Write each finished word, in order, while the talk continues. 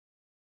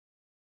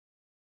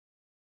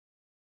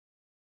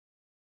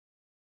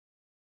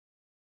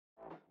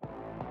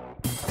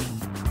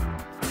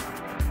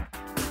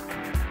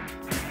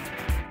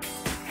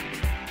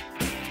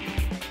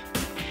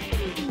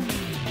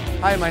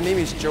Hi, my name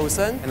is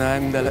Josen and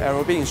I'm the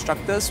aerobic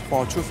instructor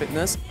for True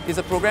Fitness. It's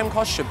a program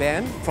called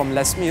Shaban from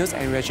Les Mills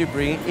and we actually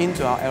bring it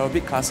into our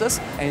aerobic classes.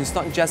 And it's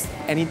not just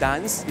any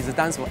dance, it's a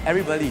dance for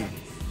everybody.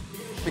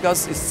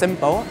 Because it's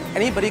simple,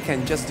 anybody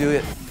can just do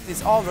it.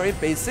 It's all very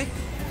basic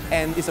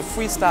and it's a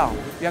freestyle.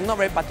 We are not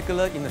very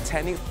particular in the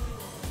technique.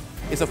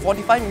 It's a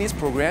 45 minutes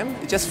program.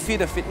 You just feel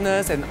the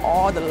fitness and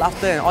all the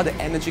laughter and all the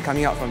energy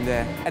coming out from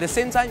there. At the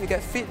same time, you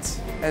get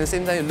fit, and at the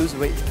same time, you lose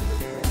weight.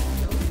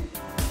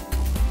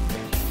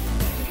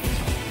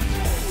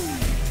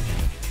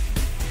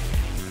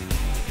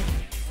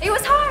 It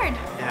was hard!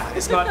 Yeah,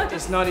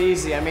 it's not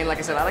easy. I mean, like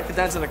I said, I like to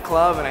dance in a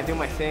club and I do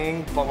my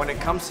thing, but when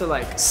it comes to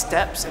like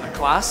steps in a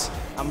class,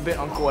 I'm a bit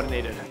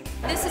uncoordinated.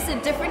 This is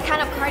a different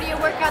kind of cardio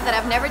workout that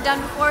I've never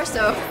done before,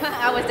 so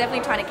I was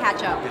definitely trying to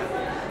catch up.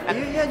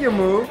 You had your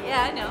move.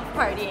 Yeah, I know.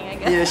 Partying, I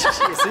guess.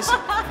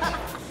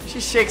 Yeah, she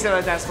shakes it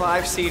on the dance floor.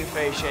 I've seen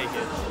Faye shake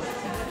it.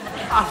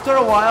 After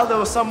a while, there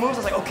was some moves.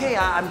 I was like, okay,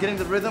 I'm getting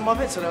the rhythm of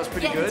it, so that was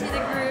pretty good. Get into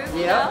the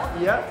groove, yeah,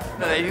 you know? Yeah.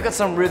 No, if you got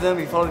some rhythm,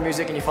 you follow the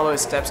music and you follow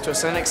his steps to a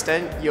certain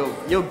extent,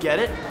 you'll get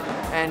it.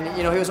 And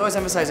you know, he was always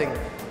emphasizing,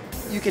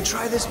 you can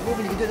try this move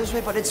and you can do it this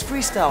way, but it's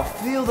freestyle.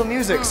 Feel the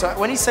music. So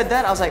when he said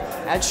that, I was like,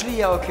 actually,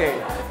 yeah, okay.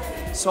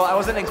 So I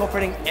wasn't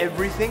incorporating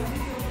everything.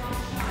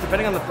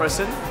 Depending on the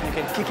person, you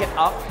can kick it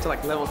up to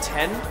like level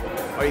 10,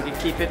 or you can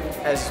keep it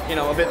as, you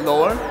know, a bit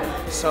lower.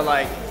 So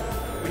like,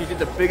 when you do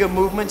the bigger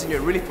movements and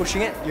you're really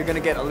pushing it, you're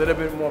gonna get a little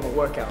bit more of a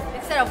workout.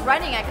 Instead of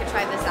running, I could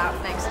try this out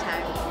next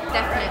time.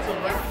 Definitely,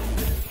 yeah.